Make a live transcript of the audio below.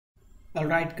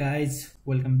Alright guys,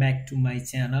 welcome back to my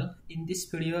channel. In this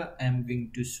video I am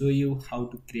going to show you how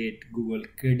to create Google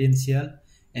credential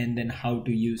and then how to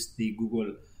use the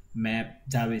Google Map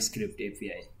JavaScript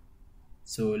API.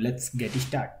 So let's get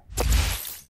started.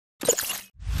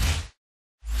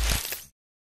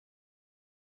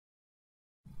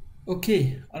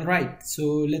 Okay, all right,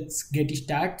 so let's get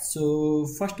started. So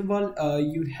first of all,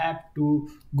 you have to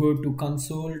go to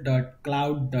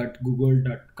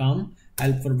console.cloud.google.com.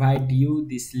 I'll provide you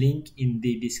this link in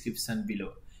the description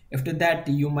below. After that,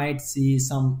 you might see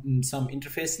some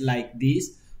interface like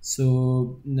this.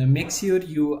 So make sure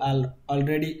you are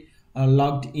already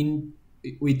logged in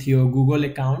with your Google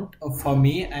account. For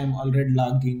me, I'm already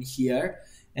logged in here,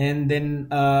 and then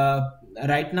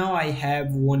right now I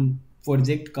have one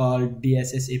project called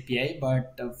DSS API,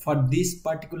 but for this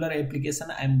particular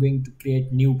application I'm going to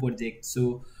create new project.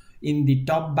 So in the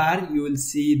top bar you will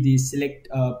see the select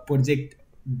project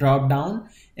drop down,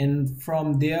 and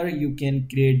from there you can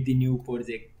create the new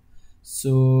project.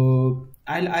 So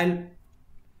I'll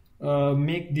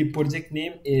make the project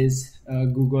name is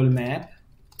Google Map,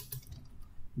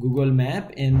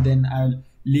 and then I'll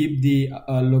leave the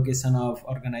location of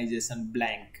organization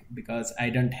blank because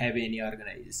I don't have any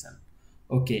organization.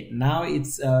 Okay, now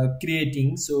it's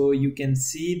creating, so you can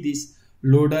see this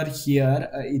loader here.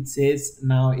 It says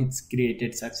now it's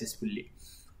created successfully.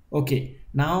 Okay,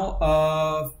 now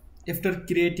after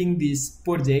creating this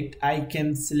project I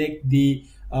can select the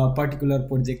particular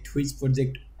project, which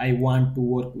project I want to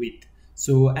work with.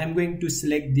 So I'm going to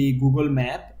select the Google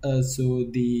Map, so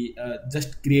the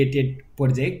just created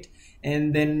project,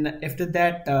 and then after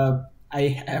that I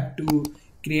have to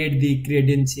create the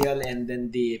credential and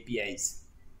then the APIs.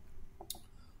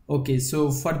 Okay,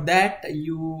 so for that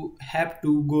you have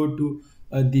to go to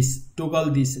this toggle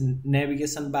this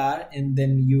navigation bar, and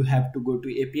then you have to go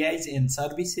to APIs and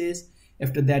services.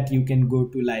 After that you can go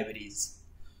to libraries.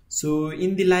 So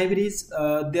in the libraries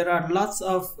there are lots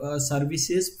of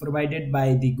services provided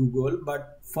by the Google,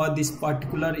 but for this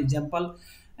particular example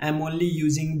I'm only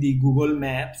using the Google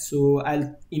Map, so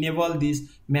I'll enable this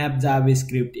Map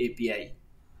JavaScript API.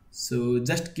 So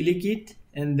just click it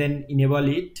and then enable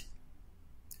it.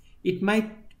 It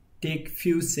might take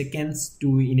few seconds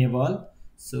to enable,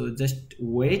 so just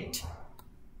wait.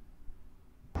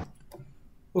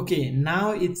 Okay,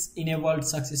 now it's enabled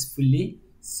successfully,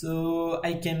 so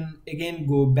I can again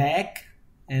go back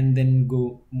and then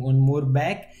go one more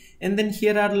back, and then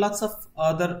here are lots of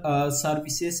other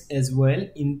services as well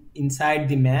inside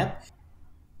the map.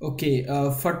 Okay,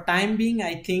 for time being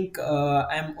I think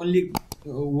I'm only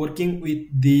working with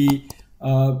the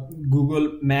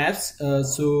Google Maps,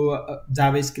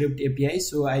 JavaScript API,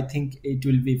 so I think it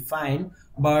will be fine.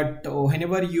 But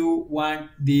whenever you want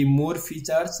the more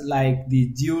features like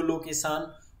the geolocation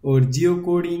or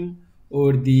geocoding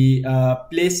or the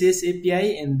places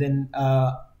API, and then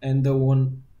and the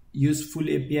one useful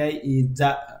API is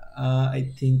I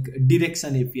think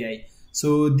direction API.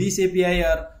 So these API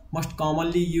are most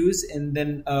commonly used and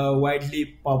then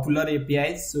widely popular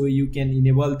APIs, so you can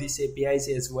enable these APIs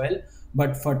as well.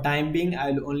 But for time being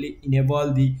I'll only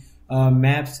enable the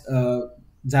maps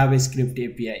JavaScript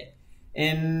API.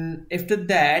 And after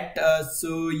that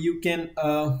so you can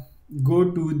go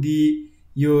to the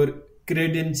your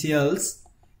credentials,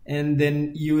 and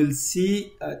then you will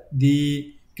see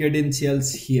the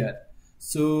credentials here.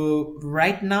 So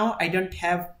right now I don't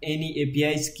have any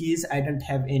API keys, I don't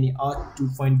have any Auth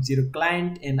 2.0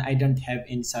 client, and I don't have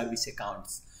any service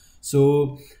accounts.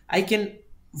 So I can,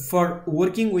 for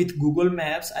working with Google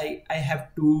Maps I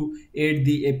have to add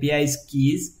the API's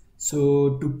keys.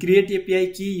 So to create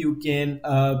API key you can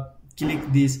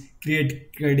click this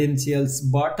create credentials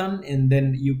button, and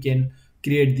then you can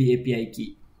create the API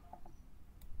key.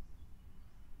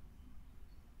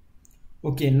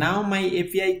 Okay, now my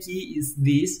API key is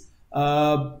this.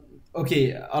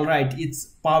 Okay, all right, it's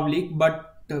public,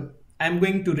 but I'm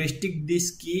going to restrict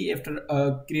this key after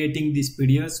creating this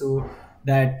video, so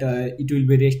that it will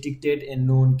be restricted and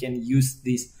no one can use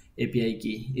this API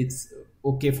key. It's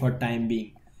okay for time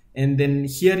being. And then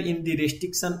here in the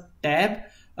restriction tab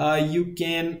you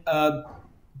can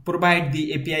provide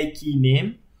the API key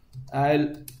name.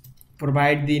 I'll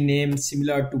provide the name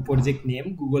similar to project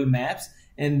name Google Maps,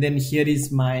 and then here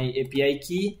is my API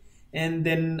key. And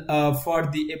then for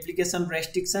the application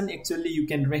restriction, actually you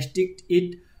can restrict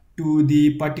it to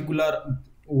the particular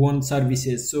one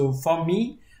services. So for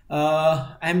me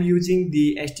I'm using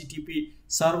the HTTP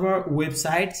server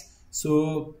websites,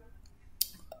 so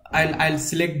I'll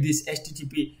select this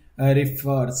HTTP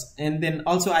refers, and then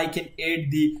also I can add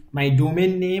the my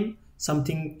domain name,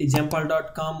 something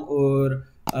example.com or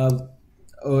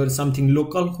or something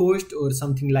local host or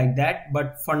something like that,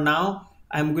 but for now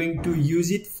I'm going to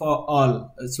use it for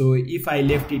all. So if I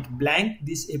left it blank,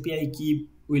 this API key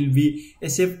will be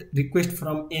accept request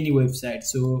from any website.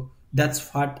 So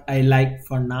that's what I like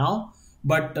for now.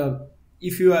 But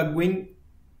if you are going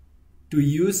to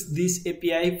use this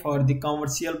API for the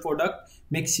commercial product,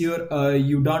 make sure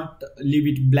you don't leave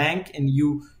it blank, and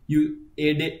you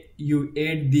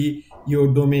add the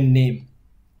your domain name.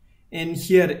 And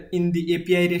here in the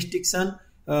API restriction,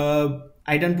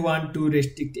 I don't want to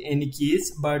restrict any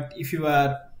keys, but if you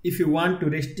want to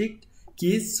restrict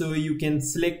keys, so you can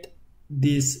select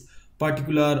this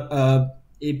particular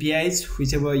APIs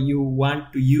whichever you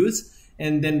want to use,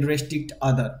 and then restrict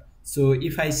other. So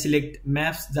if I select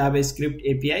maps JavaScript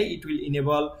API, it will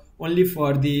enable only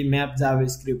for the map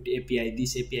JavaScript API,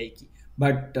 this API key.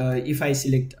 But if I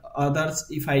select others,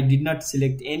 if I did not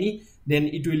select any, then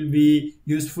it will be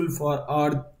useful for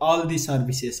all the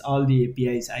services, all the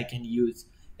APIs I can use.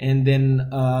 And then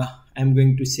I'm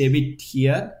going to save it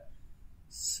here.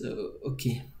 So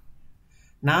okay,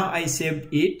 now I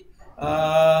saved it.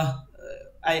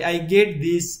 I get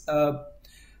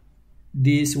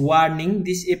this warning,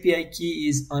 this API key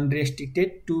is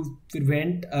unrestricted, to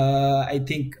prevent I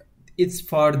think it's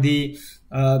for the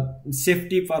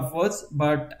safety purpose,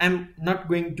 but I'm not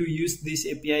going to use this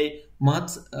API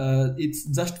much. It's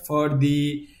just for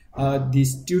the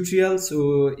this tutorial,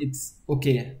 so it's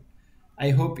okay. I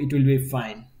hope it will be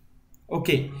fine.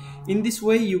 Okay, in this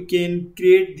way you can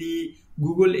create the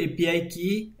Google API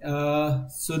key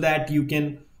so that you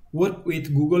can work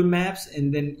with Google Maps,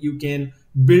 and then you can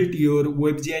build your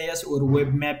WebGIS or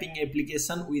web mapping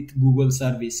application with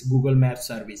Google Maps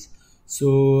service.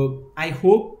 So I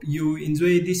hope you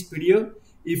enjoy this video.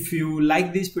 If you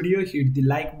like this video, hit the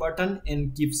like button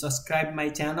and keep subscribe my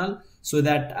channel, so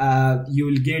that you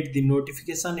will get the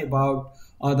notification about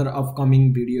other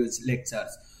upcoming videos,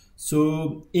 lectures.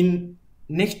 So in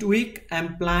next week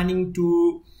I'm planning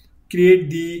to create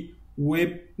the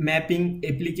web mapping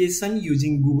application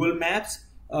using Google Maps.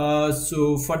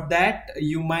 So for that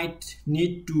you might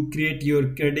need to create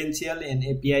your credential and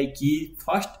API key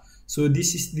first. So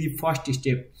this is the first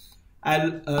step.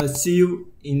 I'll see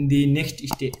you in the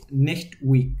next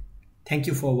week. Thank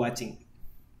you for watching.